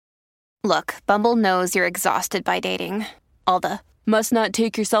Look, Bumble knows you're exhausted by dating. All the must not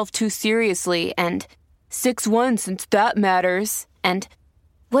take yourself too seriously and 6'1" since that matters. And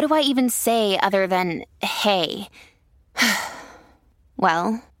what do I even say other than hey?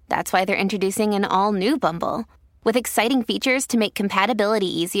 Well, that's why they're introducing an all-new Bumble with exciting features to make compatibility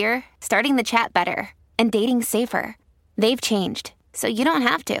easier, starting the chat better, and dating safer. They've changed, so you don't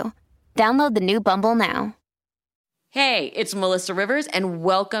have to. Download the new Bumble now. Hey, it's Melissa Rivers, and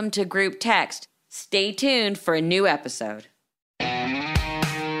welcome to Group Text. Stay tuned for a new episode.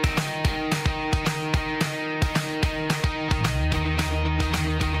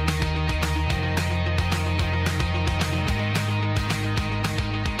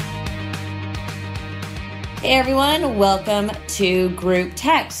 Hey everyone, welcome to Group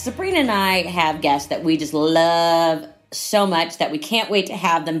Text. Sabrina and I have guests that we just love so much that we can't wait to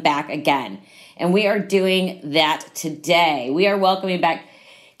have them back again. And we are doing that today. We are welcoming back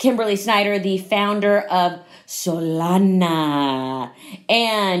Kimberly Snyder, the founder of Solana,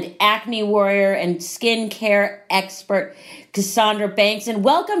 and acne warrior and skincare expert Cassandra Banks. And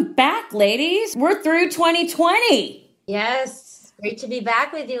welcome back, ladies. We're through 2020. Yes. Great to be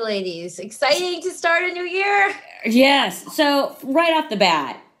back with you, ladies. Exciting to start a new year. Yes. So right off the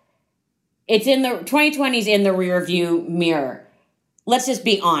bat, 2020 is in the rear view mirror. Let's just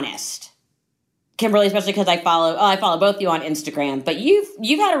be honest. Kimberly, especially because I follow both of you on Instagram, but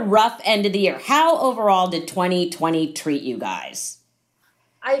you've had a rough end of the year. How overall did 2020 treat you guys?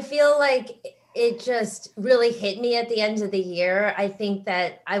 I feel like it just really hit me at the end of the year. I think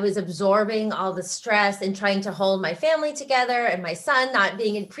that I was absorbing all the stress and trying to hold my family together and my son not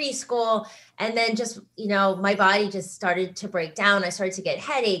being in preschool. And then just, my body just started to break down. I started to get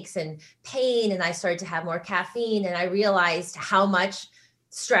headaches and pain, and I started to have more caffeine. And I realized how much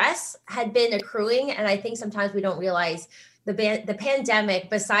stress had been accruing. And I think sometimes we don't realize the pandemic,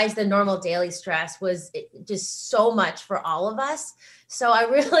 besides the normal daily stress, was just so much for all of us. So I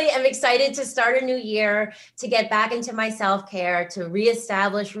really am excited to start a new year, to get back into my self-care, to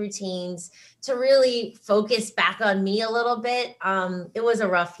reestablish routines, to really focus back on me a little bit. It was a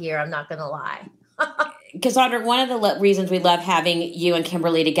rough year, I'm not going to lie. Cassandra, one of the reasons we love having you and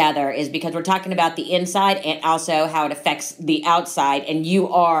Kimberly together is because we're talking about the inside and also how it affects the outside. And you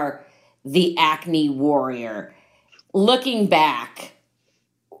are the acne warrior. Looking back,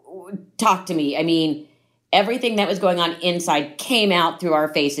 talk to me. I mean, everything that was going on inside came out through our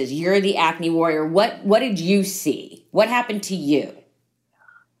faces. You're the acne warrior. What did you see? What happened to you?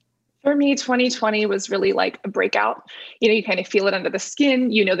 For me, 2020 was really like a breakout. You kind of feel it under the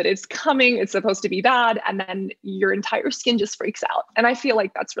skin. You know that it's coming. It's supposed to be bad. And then your entire skin just freaks out. And I feel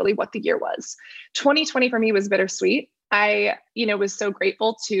like that's really what the year was. 2020 for me was bittersweet. I, was so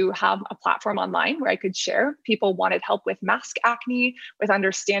grateful to have a platform online where I could share. People wanted help with mask acne, with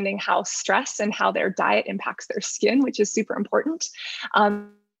understanding how stress and how their diet impacts their skin, which is super important.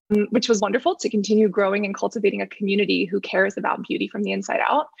 Which was wonderful to continue growing and cultivating a community who cares about beauty from the inside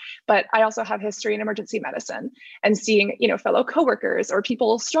out. But I also have history in emergency medicine, and seeing, fellow coworkers or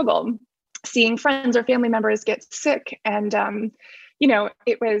people struggle, seeing friends or family members get sick. And,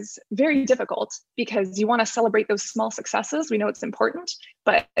 it was very difficult because you want to celebrate those small successes. We know it's important,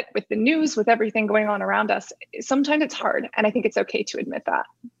 but with the news, with everything going on around us, sometimes it's hard. And I think it's okay to admit that.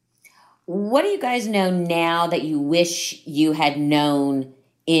 What do you guys know now that you wish you had known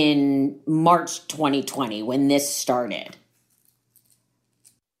in March 2020 when this started?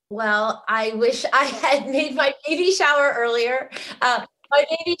 Well, I wish I had made my baby shower earlier. My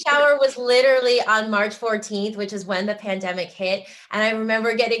baby shower was literally on March 14th, which is when the pandemic hit. And I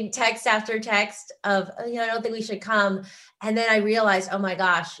remember getting text after text of, I don't think we should come. And then I realized, oh my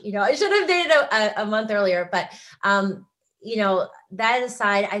gosh, I should have did it a month earlier. But, that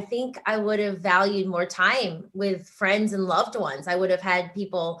aside, I think I would have valued more time with friends and loved ones. I would have had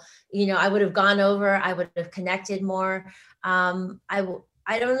people, I would have gone over, I would have connected more.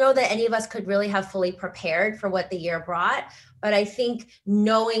 I don't know that any of us could really have fully prepared for what the year brought, but I think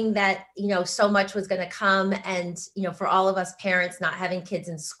knowing that, so much was going to come, and, for all of us parents not having kids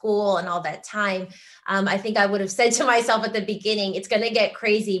in school and all that time, I think I would have said to myself at the beginning, it's going to get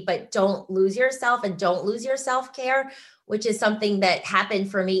crazy, but don't lose yourself and don't lose your self-care, which is something that happened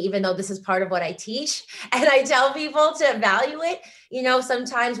for me, even though this is part of what I teach. And I tell people to value it.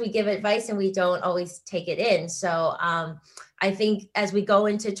 Sometimes we give advice and we don't always take it in. So I think as we go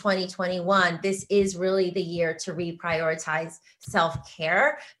into 2021, this is really the year to reprioritize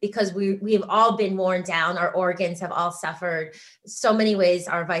self-care, because we've all been worn down. Our organs have all suffered so many ways,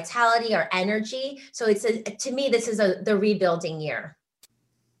 our vitality, our energy. So to me, this is the rebuilding year.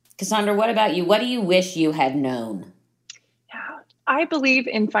 Cassandra, what about you? What do you wish you had known? I believe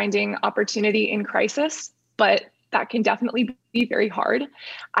in finding opportunity in crisis, but that can definitely be very hard.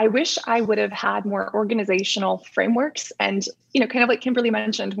 I wish I would have had more organizational frameworks and, kind of like Kimberly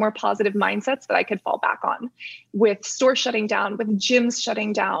mentioned, more positive mindsets that I could fall back on. With stores shutting down, with gyms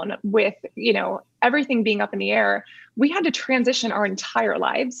shutting down, with, everything being up in the air, we had to transition our entire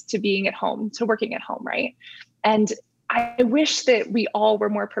lives to being at home, to working at home, right? And I wish that we all were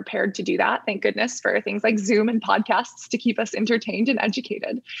more prepared to do that. Thank goodness for things like Zoom and podcasts to keep us entertained and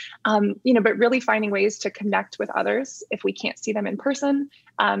educated. But really finding ways to connect with others if we can't see them in person,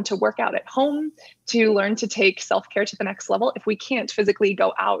 to work out at home, to learn to take self-care to the next level if we can't physically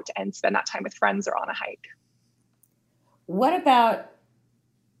go out and spend that time with friends or on a hike. What about,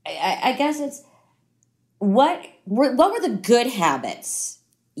 I guess it's, what were the good habits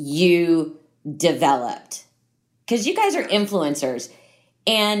you developed? Because you guys are influencers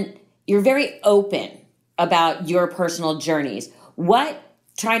and you're very open about your personal journeys.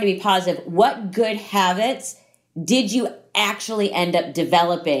 Trying to be positive, what good habits did you actually end up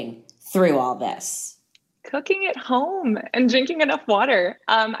developing through all this? Cooking at home and drinking enough water.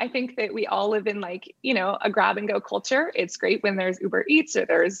 I think that we all live in a grab and go culture. It's great when there's Uber Eats or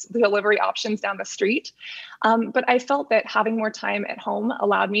there's delivery options down the street. But I felt that having more time at home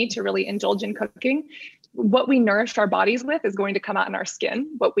allowed me to really indulge in cooking. What we nourish our bodies with is going to come out in our skin.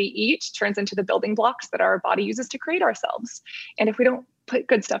 What we eat turns into the building blocks that our body uses to create ourselves. And if we don't put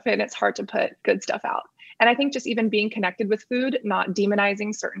good stuff in, it's hard to put good stuff out. And I think just even being connected with food, not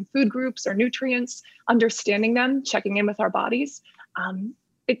demonizing certain food groups or nutrients, understanding them, checking in with our bodies,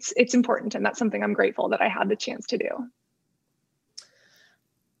 it's important. And that's something I'm grateful that I had the chance to do.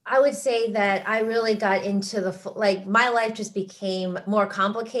 I would say that I really got into my life just became more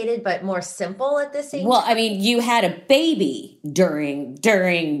complicated, but more simple at the same time. Well, I mean, you had a baby in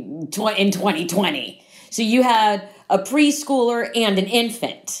 2020. So you had a preschooler and an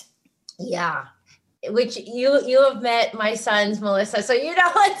infant. Yeah. Which you have met my sons, Melissa. So,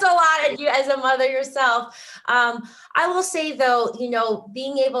 it's a lot, and you as a mother yourself. I will say though,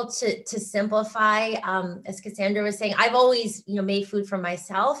 being able to simplify, as Cassandra was saying, I've always, made food for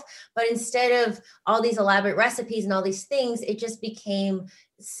myself, but instead of all these elaborate recipes and all these things, it just became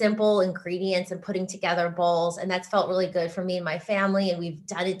simple ingredients and putting together bowls. And that's felt really good for me and my family. And we've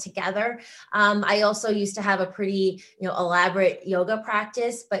done it together. I also used to have a pretty, elaborate yoga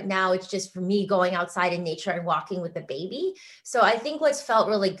practice, but now it's just for me going outside in nature and walking with the baby. So I think what's felt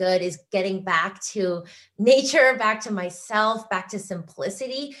really good is getting back to nature, back to myself, back to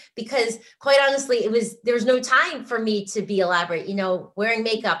simplicity, because quite honestly, there was no time for me to be elaborate, wearing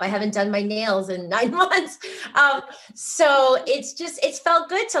makeup. I haven't done my nails in 9 months. So it's felt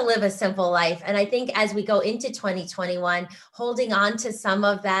good to live a simple life. And I think as we go into 2021, holding on to some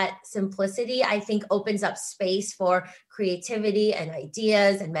of that simplicity, I think opens up space for creativity and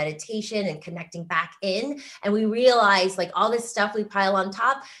ideas and meditation and connecting back in. And we realize all this stuff we pile on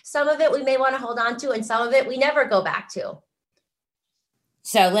top, some of it we may want to hold on to and some of it we never go back to.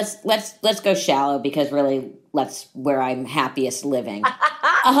 So let's go shallow, because really that's where I'm happiest living.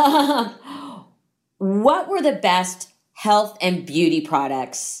 What were the best health and beauty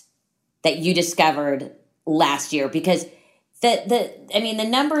products that you discovered last year? Because the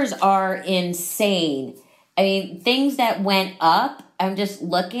numbers are insane. I mean, things that went up, I'm just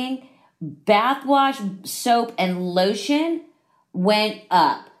looking, bath wash, soap, and lotion went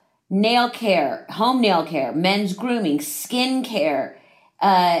up. Nail care, home nail care, men's grooming, skin care.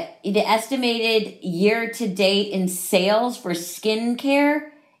 The estimated year-to-date in sales for skin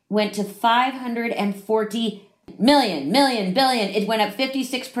care went to 540 billion. It went up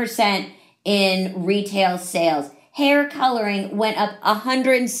 56% in retail sales. Hair coloring went up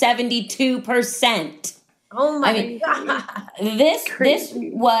 172%. Oh my God. This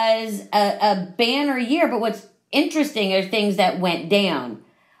was a banner year, but what's interesting are things that went down.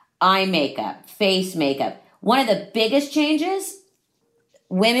 Eye makeup, face makeup. One of the biggest changes,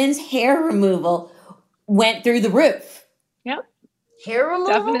 women's hair removal went through the roof. Yep. Hair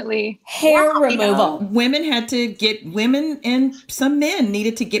removal? Definitely. Hair removal. Women and some men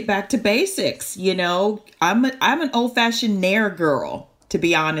needed to get back to basics. I'm an old-fashioned Nair girl, to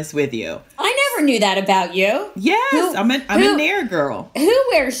be honest with you. I never knew that about you. Yes, I'm a Nair girl. Who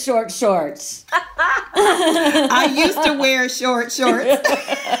wears short shorts? I used to wear short shorts.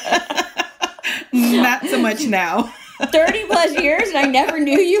 Not so much now. 30 plus years and I never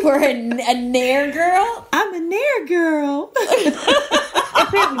knew you were a Nair girl? I'm a Nair girl.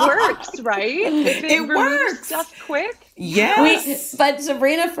 If it works, right? If it works. Stuff quick. Yes. But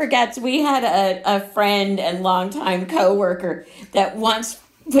Sabrina forgets we had a friend and longtime coworker that once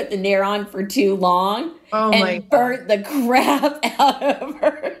put the Nair on for too long and burnt the crap out of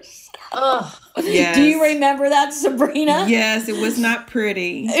her. Oh, Yes. Do you remember that, Sabrina? Yes, it was not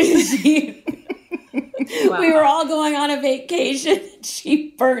pretty. We were all going on a vacation.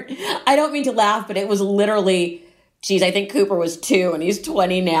 She burnt. I don't mean to laugh, but it was literally, geez, I think Cooper was 2 and he's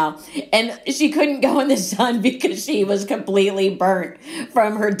 20 now. And she couldn't go in the sun because she was completely burnt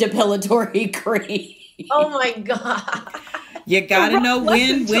from her depilatory cream. Oh my God. You gotta know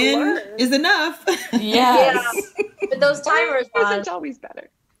when is enough. Yes. Yeah. But those timers It's always better.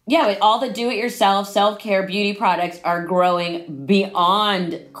 Yeah, all the do-it-yourself self-care beauty products are growing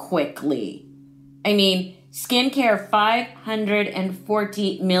beyond quickly. I mean, skincare,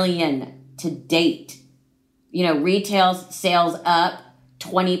 540 million to date. You know, retail sales up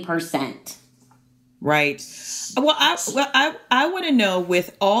 20%. Right. Well, I want to know,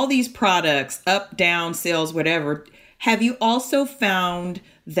 with all these products, up, down, sales, whatever, have you also found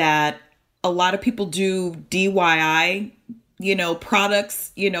that a lot of people do DIY,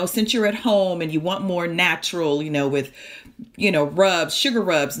 products, since you're at home and you want more natural, with, rubs, sugar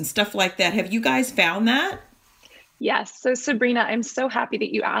rubs and stuff like that. Have you guys found that? Yes. So Sabrina, I'm so happy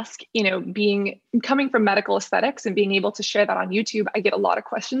that you ask, coming from medical aesthetics and being able to share that on YouTube, I get a lot of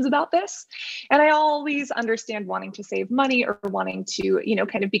questions about this. And I always understand wanting to save money or wanting to,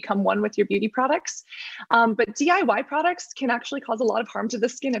 kind of become one with your beauty products. But DIY products can actually cause a lot of harm to the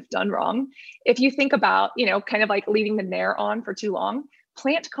skin if done wrong. If you think about, kind of like leaving the Nair on for too long,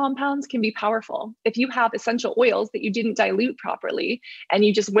 plant compounds can be powerful. If you have essential oils that you didn't dilute properly and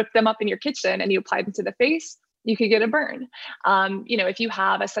you just whip them up in your kitchen and you apply them to the face, you could get a burn. If you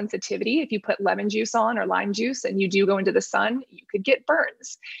have a sensitivity, if you put lemon juice on or lime juice and you do go into the sun, you could get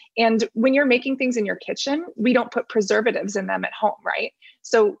burns. And when you're making things in your kitchen, we don't put preservatives in them at home, right?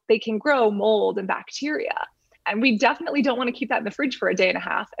 So they can grow mold and bacteria. And we definitely don't want to keep that in the fridge for a day and a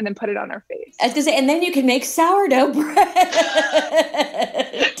half and then put it on our face. I was going to say, and then you can make sourdough bread.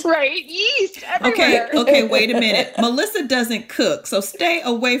 Right? Yeast everywhere. Okay, wait a minute. Melissa doesn't cook, so stay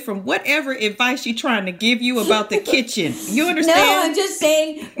away from whatever advice she's trying to give you about the kitchen. You understand? No, I'm just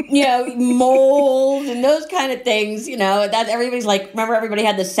saying, mold and those kind of things, that everybody's like, remember everybody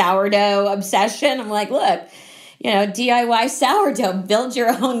had the sourdough obsession? I'm like, look, DIY sourdough, build your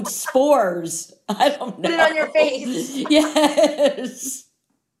own spores. I don't know. Put it on your face. Yes.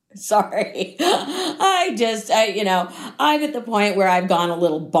 Sorry. I'm at the point where I've gone a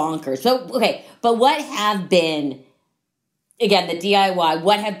little bonkers. So, okay. But what have been, again, the DIY,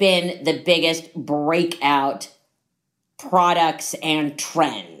 what have been the biggest breakout products and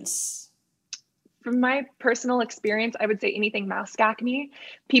trends? From my personal experience, I would say anything mask acne.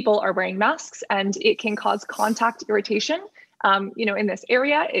 People are wearing masks and it can cause contact irritation. In this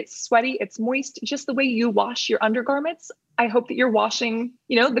area, it's sweaty, it's moist, just the way you wash your undergarments. I hope that you're washing,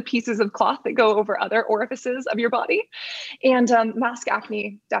 the pieces of cloth that go over other orifices of your body. And mask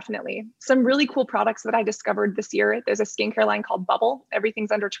acne, definitely. Some really cool products that I discovered this year. There's a skincare line called Bubble.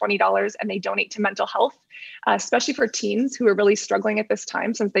 Everything's under $20 and they donate to mental health, especially for teens who are really struggling at this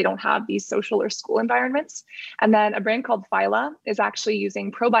time since they don't have these social or school environments. And then a brand called Phyla is actually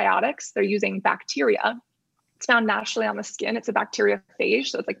using probiotics. They're using bacteria. It's found naturally on the skin. It's a bacteriophage,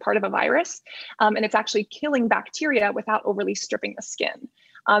 so it's like part of a virus. And it's actually killing bacteria without overly stripping the skin.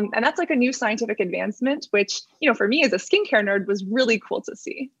 And that's like a new scientific advancement, which, for me as a skincare nerd was really cool to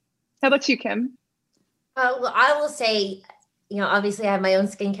see. How about you, Kim? Well, I will say, obviously I have my own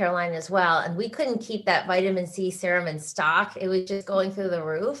skincare line as well, and we couldn't keep that vitamin C serum in stock. It was just going through the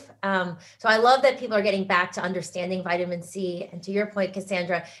roof. So I love that people are getting back to understanding vitamin C. And to your point,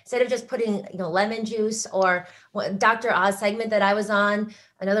 Cassandra, instead of just putting, lemon juice, or Dr. Oz segment that I was on,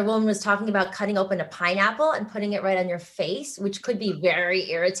 another woman was talking about cutting open a pineapple and putting it right on your face, which could be very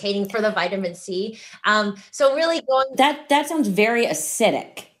irritating for the vitamin C. So really going that sounds very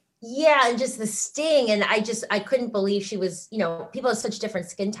acidic. Yeah, and just the sting. And I couldn't believe she was, people have such different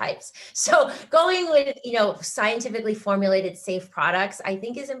skin types. So going with, scientifically formulated safe products, I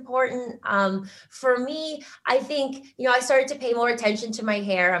think is important. For me, I think, I started to pay more attention to my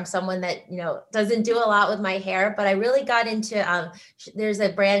hair. I'm someone that, doesn't do a lot with my hair, but I really got into, there's a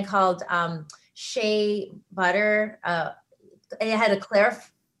brand called Shea Butter. It had a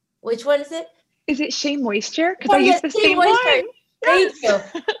which one is it? Is it Shea Moisture? Because I use the same one. Thank you.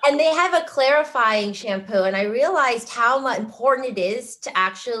 And they have a clarifying shampoo. And I realized how important it is to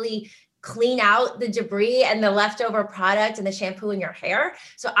actually clean out the debris and the leftover product and the shampoo in your hair.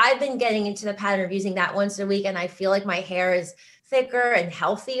 So I've been getting into the pattern of using that once a week. And I feel like my hair is thicker and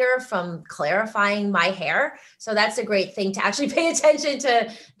healthier from clarifying my hair. So that's a great thing to actually pay attention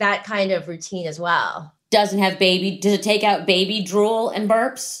to that kind of routine as well. does it take out baby drool and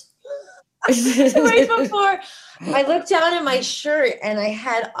burps? Right before I looked down at my shirt and I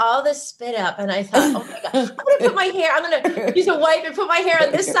had all the spit up and I thought, oh my God, I'm going to use a wipe and put my hair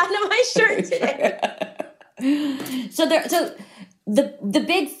on this side of my shirt today. So the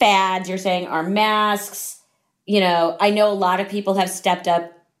big fads you're saying are masks. I know a lot of people have stepped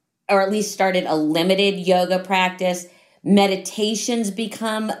up or at least started a limited yoga practice. Meditation's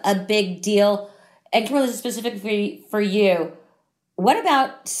become a big deal. And Kimberly, this is specific for you. What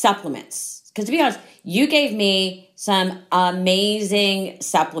about supplements? Because to be honest, you gave me some amazing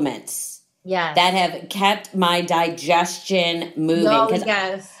supplements that have kept my digestion moving.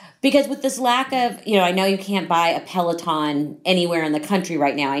 Yes. Because with this lack of, I know you can't buy a Peloton anywhere in the country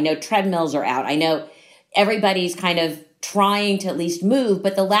right now. I know treadmills are out. I know everybody's kind of trying to at least move,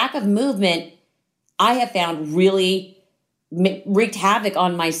 but the lack of movement I have found really wreaked havoc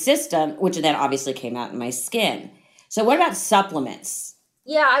on my system, which then obviously came out in my skin. So what about supplements?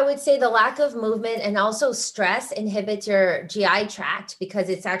 Yeah, I would say the lack of movement and also stress inhibits your GI tract because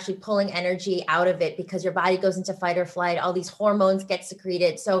it's actually pulling energy out of it because your body goes into fight or flight. All these hormones get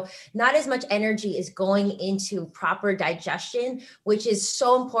secreted. So not as much energy is going into proper digestion, which is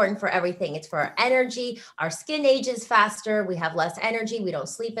so important for everything. It's for our energy. Our skin ages faster. We have less energy. We don't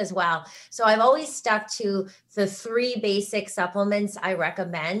sleep as well. So I've always stuck to the 3 basic supplements I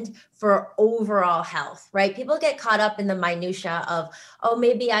recommend for overall health, right? People get caught up in the minutia of, oh,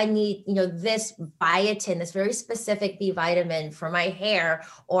 maybe I need, this biotin, this very specific B vitamin for my hair,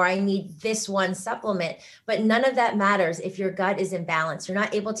 or I need this one supplement, but none of that matters if your gut is imbalanced. You're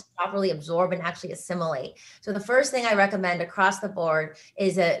not able to properly absorb and actually assimilate. So the first thing I recommend across the board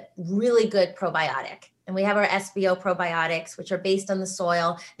is a really good probiotic. And we have our SBO probiotics, which are based on the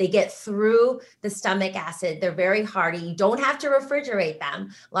soil. They get through the stomach acid. They're very hardy. You don't have to refrigerate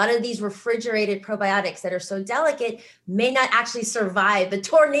them. A lot of these refrigerated probiotics that are so delicate may not actually survive the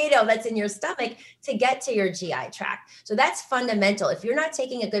tornado that's in your stomach to get to your GI tract. So that's fundamental. If you're not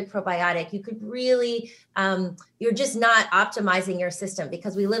taking a good probiotic, you could really, you're just not optimizing your system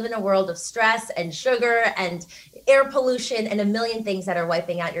because we live in a world of stress and sugar and air pollution and a million things that are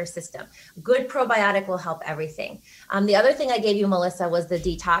wiping out your system. Good probiotic will help everything. The other thing I gave you, Melissa, was the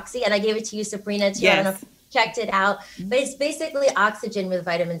Detoxy, and I gave it to you, Sabrina, too. Yes. I don't know if you checked it out, but it's basically oxygen with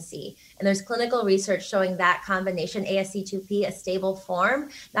vitamin C. And there's clinical research showing that combination, ASC2P, a stable form,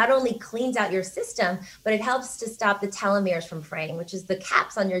 not only cleans out your system, but it helps to stop the telomeres from fraying, which is the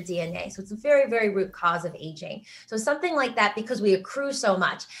caps on your DNA. So it's a very, very root cause of aging. So something like that, because we accrue so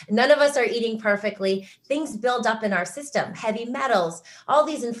much, none of us are eating perfectly, things build up in our system, heavy metals, all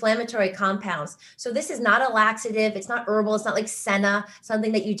these inflammatory compounds. So this is not a laxative. It's not herbal. It's not like Senna,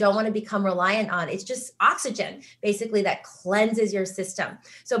 something that you don't want to become reliant on. It's just oxygen, basically, that cleanses your system.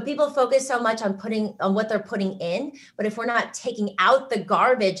 So people focus so much on what they're putting in, but if we're not taking out the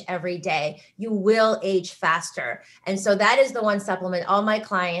garbage every day, you will age faster. And so that is the one supplement all my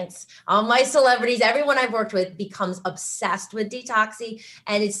clients, all my celebrities, everyone I've worked with becomes obsessed with Detoxy,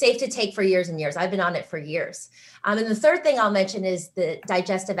 and it's safe to take for years and years. I've been on it for years. And the third thing I'll mention is the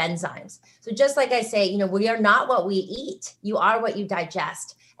digestive enzymes. So just like I say, we are not what we eat. You are what you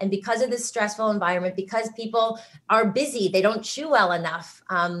digest. And because of this stressful environment, because people are busy, they don't chew well enough.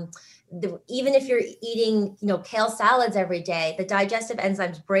 Even if you're eating, kale salads every day, the digestive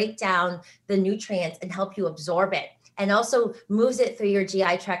enzymes break down the nutrients and help you absorb it, and also moves it through your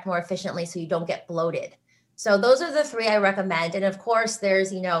GI tract more efficiently so you don't get bloated. So those are the 3 I recommend. And of course,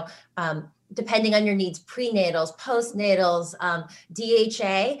 there's, depending on your needs, prenatals, postnatals,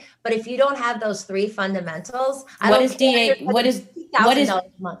 DHA. But if you don't have those 3 fundamentals, what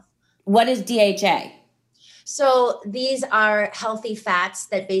is DHA? So these are healthy fats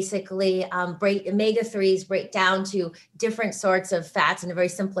that basically omega-3s break down to different sorts of fats in a very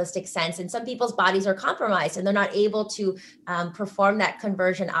simplistic sense. And some people's bodies are compromised and they're not able to perform that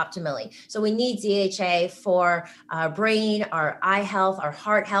conversion optimally. So we need DHA for our brain, our eye health, our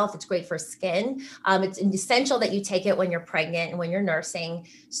heart health. It's great for skin. It's essential that you take it when you're pregnant and when you're nursing.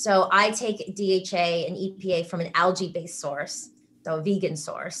 So I take DHA and EPA from an algae-based source, so a vegan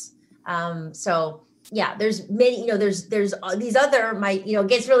source. Yeah, there's many, there's these other, it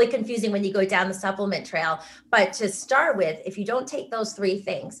gets really confusing when you go down the supplement trail. But to start with, if you don't take those 3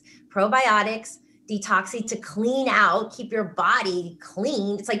 things, probiotics, Detoxy to clean out, keep your body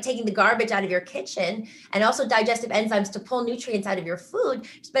clean. It's like taking the garbage out of your kitchen, and also digestive enzymes to pull nutrients out of your food.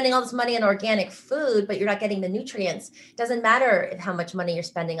 You're spending all this money on organic food, but you're not getting the nutrients. Doesn't matter how much money you're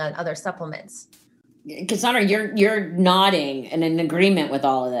spending on other supplements. Cassandra, you're nodding and in agreement with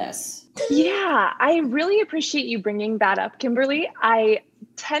all of this. Yeah, I really appreciate you bringing that up, Kimberly. I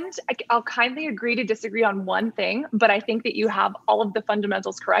I'll kindly agree to disagree on one thing, but I think that you have all of the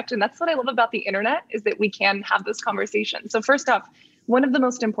fundamentals correct. And that's what I love about the internet, is that we can have this conversation. So first off, one of the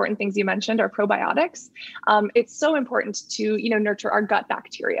most important things you mentioned are probiotics. It's so important to, nurture our gut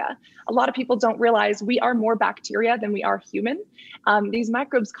bacteria. A lot of people don't realize we are more bacteria than we are human. These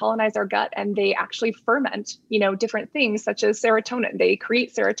microbes colonize our gut and they actually ferment, different things such as serotonin. They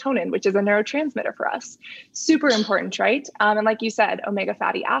create serotonin, which is a neurotransmitter for us. Super important, right? And like you said, omega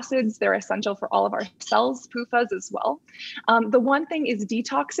fatty acids, they're essential for all of our cells, PUFAs as well. The one thing is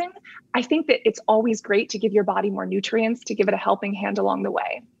detoxing. I think that it's always great to give your body more nutrients, to give it a helping hand along the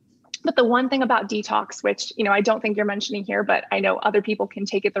way. But the one thing about detox, which, I don't think you're mentioning here, but I know other people can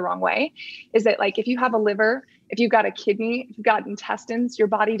take it the wrong way, is that like if you have a liver, if you've got a kidney, if you've got intestines, your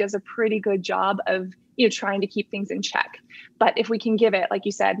body does a pretty good job of, trying to keep things in check. But if we can give it, like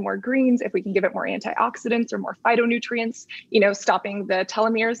you said, more greens, if we can give it more antioxidants or more phytonutrients, stopping the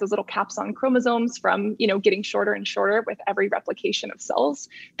telomeres, those little caps on chromosomes from, getting shorter and shorter with every replication of cells,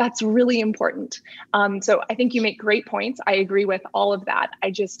 that's really important. So I think you make great points. I agree with all of that.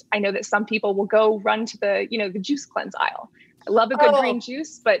 I know that some people will go run to the, the juice cleanse aisle. I love a good green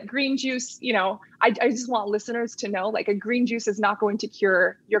juice, but green juice, I just want listeners to know, like, a green juice is not going to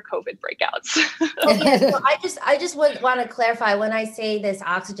cure your COVID breakouts. Okay, so I just want to clarify, when I say this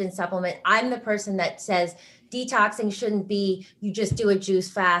oxygen supplement, I'm the person that says detoxing shouldn't be you just do a juice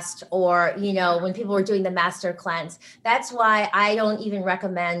fast, or, when people were doing the master cleanse. That's why I don't even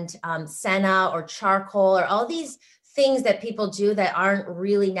recommend senna or charcoal or all these things that people do that aren't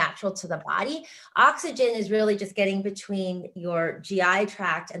really natural to the body. Oxygen is really just getting between your GI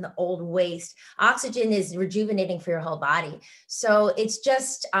tract and the old waste. Oxygen is rejuvenating for your whole body. So it's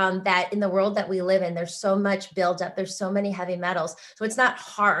just that in the world that we live in, there's so much buildup. There's so many heavy metals. So it's not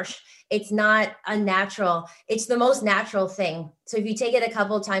harsh. It's not unnatural. It's the most natural thing. So if you take it a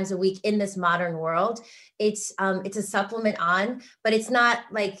couple of times a week in this modern world, it's a supplement but it's not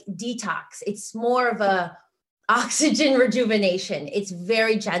like detox. It's more of a oxygen rejuvenation. It's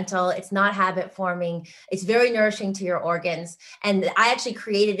very gentle. It's not habit forming. It's very nourishing to your organs. And I actually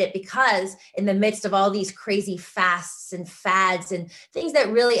created it because in the midst of all these crazy fasts and fads and things that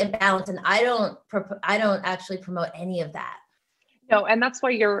really imbalance, and I don't actually promote any of that. No, and that's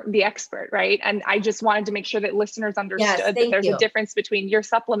why you're the expert, right? And I just wanted to make sure that listeners understood that there's a difference between your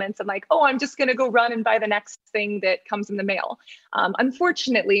supplements and like, I'm just going to go run and buy the next thing that comes in the mail.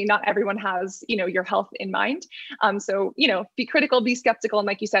 Unfortunately, not everyone has, your health in mind. So, be critical, be skeptical. And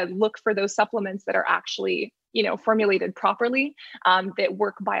like you said, look for those supplements that are actually, formulated properly, that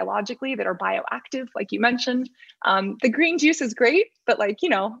work biologically, that are bioactive, like you mentioned. The green juice is great, but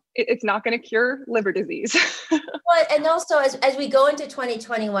it's not going to cure liver disease. Well, and also as we go into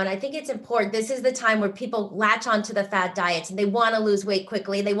 2021, I think it's important. This is the time where people latch onto the fad diets and they want to lose weight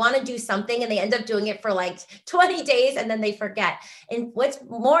quickly. They want to do something and they end up doing it for like 20 days and then they forget. And what's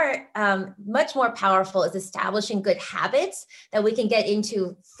much more powerful is establishing good habits that we can get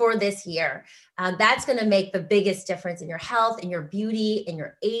into for this year. That's going to make the biggest difference in your health, in your beauty, in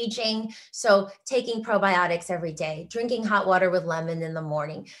your aging. So taking probiotics every day, drinking hot water with lemon in the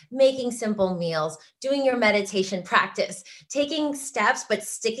morning, making simple meals, doing your meditation practice, taking steps, but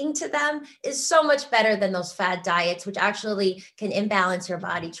sticking to them is so much better than those fad diets, which actually can imbalance your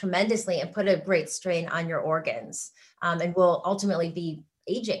body tremendously and put a great strain on your organs, and will ultimately be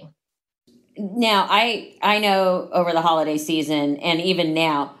aging. Now, I know over the holiday season and even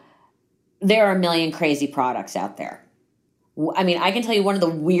now, there are a million crazy products out there. I mean, I can tell you one of the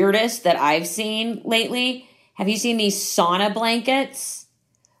weirdest that I've seen lately. Have you seen these sauna blankets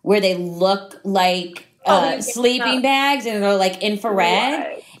where they look like sleeping bags and they're like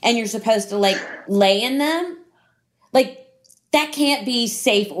infrared and you're supposed to like lay in them? Like, that can't be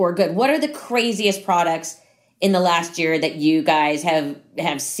safe or good. What are the craziest products in the last year that you guys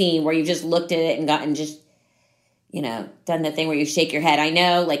have seen where you've just looked at it and gotten just, done the thing where you shake your head? I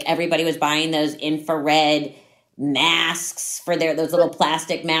know, like, everybody was buying those infrared masks for those little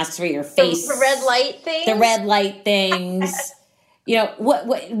plastic masks for your face. The red light things? The red light things. What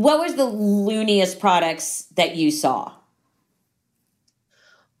was the looniest products that you saw?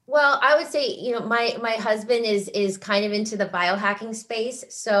 Well, I would say, my husband is kind of into the biohacking space.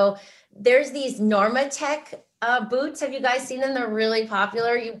 So there's these Normatec boots. Have you guys seen them? They're really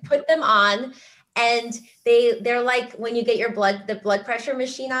popular. You put them on and they're like when you get the blood pressure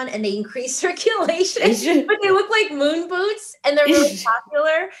machine on and they increase circulation, but they look like moon boots and they're really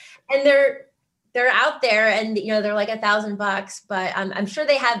popular and they're out there and, they're like $1,000, but I'm sure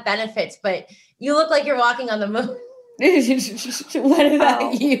they have benefits, but you look like you're walking on the moon. What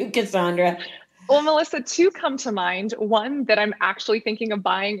about you, Cassandra? Well, Melissa, two come to mind. One that I'm actually thinking of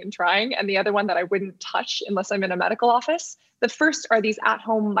buying and trying, and the other one that I wouldn't touch unless I'm in a medical office. The first are these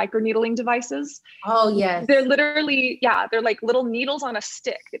at-home microneedling devices. Oh, yes. They're literally, they're like little needles on a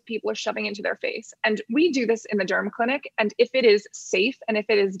stick that people are shoving into their face. And we do this in the derm clinic. And if it is safe and if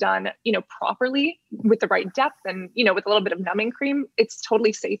it is done, properly with the right depth and, with a little bit of numbing cream, it's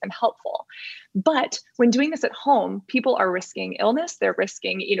totally safe and helpful. But when doing this at home, people are risking illness. They're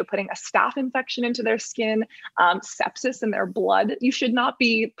risking, putting a staph infection into their skin, sepsis in their blood. You should not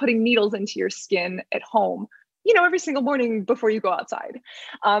be putting needles into your skin at home, every single morning before you go outside.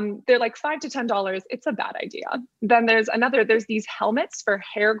 They're like $5 to $10. It's a bad idea. Then there's these helmets for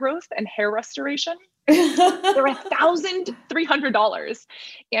hair growth and hair restoration. They're $1,300.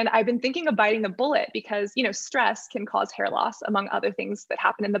 And I've been thinking of biting the bullet because, stress can cause hair loss, among other things that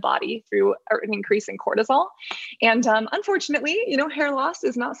happen in the body through an increase in cortisol. And unfortunately, hair loss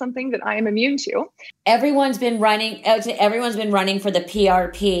is not something that I am immune to. Everyone's been running for the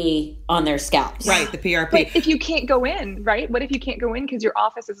PRP on their scalps. Right, the PRP. But if you can't go in, right? What if you can't go in because your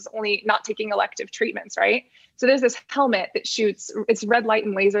office is only not taking elective treatments, right? So there's this helmet that shoots, it's red light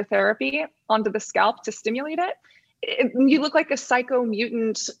and laser therapy onto the scalp to stimulate it. You look like a psycho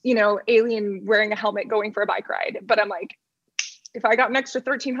mutant, alien wearing a helmet going for a bike ride. But I'm like, if I got an extra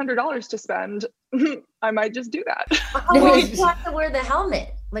 $1,300 to spend, I might just do that. How long do you have to wear the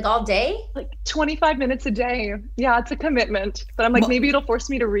helmet? Like all day? Like 25 minutes a day. Yeah, it's a commitment. But I'm like, maybe it'll force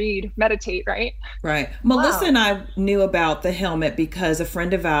me to meditate, right? Right. Melissa and I knew about the helmet because a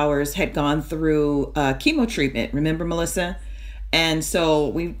friend of ours had gone through chemo treatment. Remember, Melissa? And so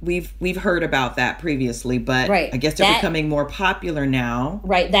we've heard about that previously, but I guess they're becoming more popular now.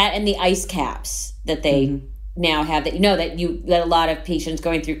 Right. That and the ice caps that they now have that that a lot of patients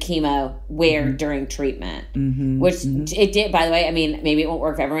going through chemo wear during treatment, which it did, by the way. I mean, maybe it won't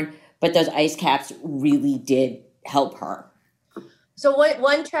work for everyone, but those ice caps really did help her. So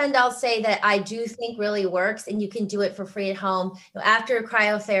one trend I'll say that I do think really works, and you can do it for free at home. After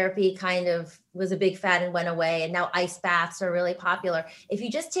cryotherapy kind of was a big fad and went away, and now ice baths are really popular. If you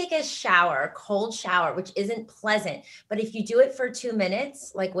just take a cold shower, which isn't pleasant, but if you do it for 2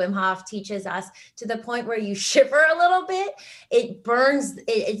 minutes, like Wim Hof teaches us, to the point where you shiver a little bit, it burns,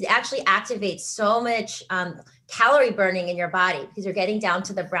 it actually activates so much calorie burning in your body because you're getting down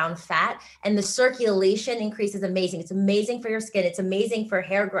to the brown fat, and the circulation increase is amazing. It's amazing for your skin. It's amazing for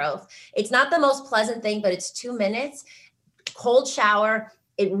hair growth. It's not the most pleasant thing, but it's 2 minutes, cold shower.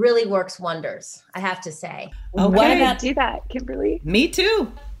 It really works wonders, I have to say. Okay, what about do that, Kimberly? Me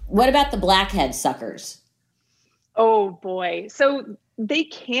too. What about the blackhead suckers? Oh boy. So they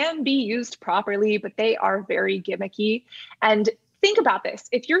can be used properly, but they are very gimmicky. And think about this.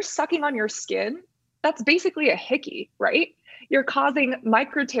 If you're sucking on your skin, that's basically a hickey, right? You're causing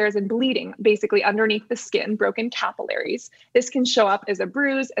micro tears and bleeding basically underneath the skin, broken capillaries. This can show up as a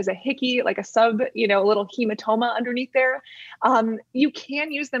bruise, as a hickey, like a little hematoma underneath there. You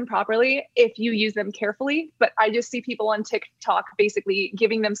can use them properly if you use them carefully, but I just see people on TikTok basically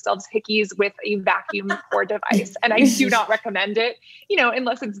giving themselves hickeys with a vacuum pour device. And I do not recommend it,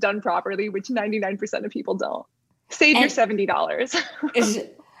 unless it's done properly, which 99% of people don't. Save your $70.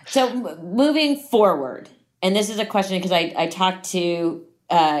 So moving forward, and this is a question because I talk to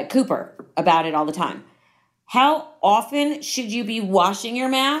Cooper about it all the time. How often should you be washing your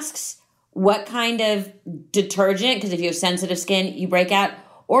masks? What kind of detergent? Because if you have sensitive skin, you break out.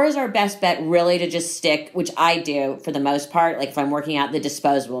 Or is our best bet really to just stick, which I do for the most part, like if I'm working out, the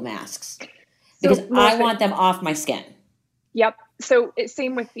disposable masks? Because I want them off my skin. Yep. So it's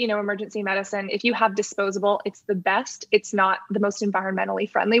same with, emergency medicine. If you have disposable, it's the best. It's not the most environmentally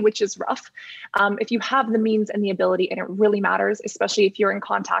friendly, which is rough. If you have the means and the ability, and it really matters, especially if you're in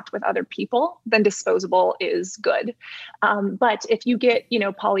contact with other people, then disposable is good. But if you get,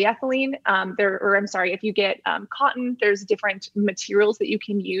 polyethylene, if you get cotton, there's different materials that you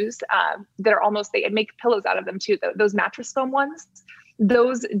can use that are they make pillows out of them too. Those mattress foam ones,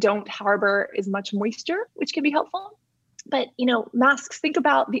 those don't harbor as much moisture, which can be helpful. But, masks, think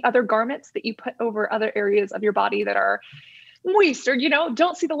about the other garments that you put over other areas of your body that are moist or,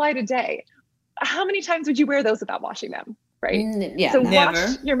 don't see the light of day. How many times would you wear those without washing them? Right. Yeah. So never.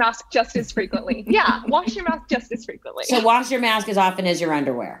 Wash your mask just as frequently. Wash your mask just as frequently. So wash your mask as often as your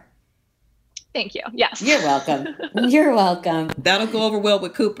underwear. Thank you. Yes. You're welcome. You're welcome. That'll go over well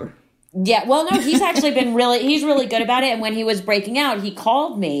with Cooper. Yeah. Well, no, he's actually been he's really good about it. And when he was breaking out, he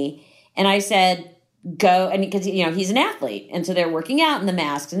called me and I said, go, and because he's an athlete, and so they're working out in the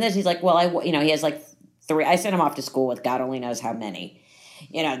masks and this. He's like, well, he has like 3. I sent him off to school with God only knows how many.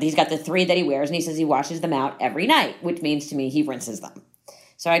 He's got the 3 that he wears, and he says he washes them out every night, which means to me he rinses them.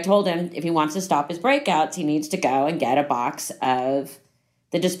 So I told him if he wants to stop his breakouts, he needs to go and get a box of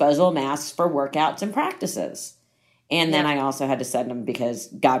the disposable masks for workouts and practices. And then I also had to send him, because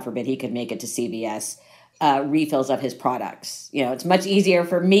God forbid he could make it to CVS, refills of his products. You know, it's much easier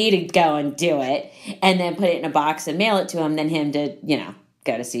for me to go and do it and then put it in a box and mail it to him than him to, you know,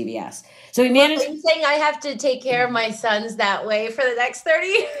 go to CVS. So we managed. Are you saying I have to take care of my sons that way for the next 30?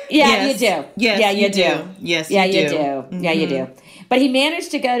 Yeah, Yes. you do. Yes, yeah, you you do. Yes, yeah, you you do. do. Mm-hmm. Yeah, you do. But he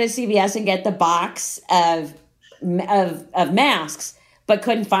managed to go to CVS and get the box of masks, but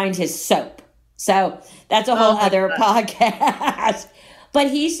couldn't find his soap. So that's a whole other podcast. But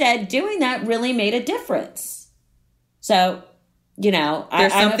he said doing that really made a difference. So, you know,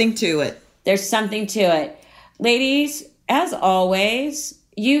 There's something to it. There's something to it. Ladies, as always,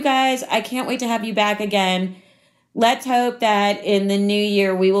 you guys, I can't wait to have you back again. Let's hope that in the new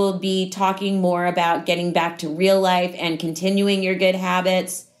year, we will be talking more about getting back to real life and continuing your good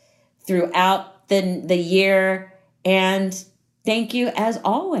habits throughout the year. And thank you as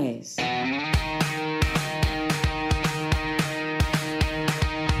always.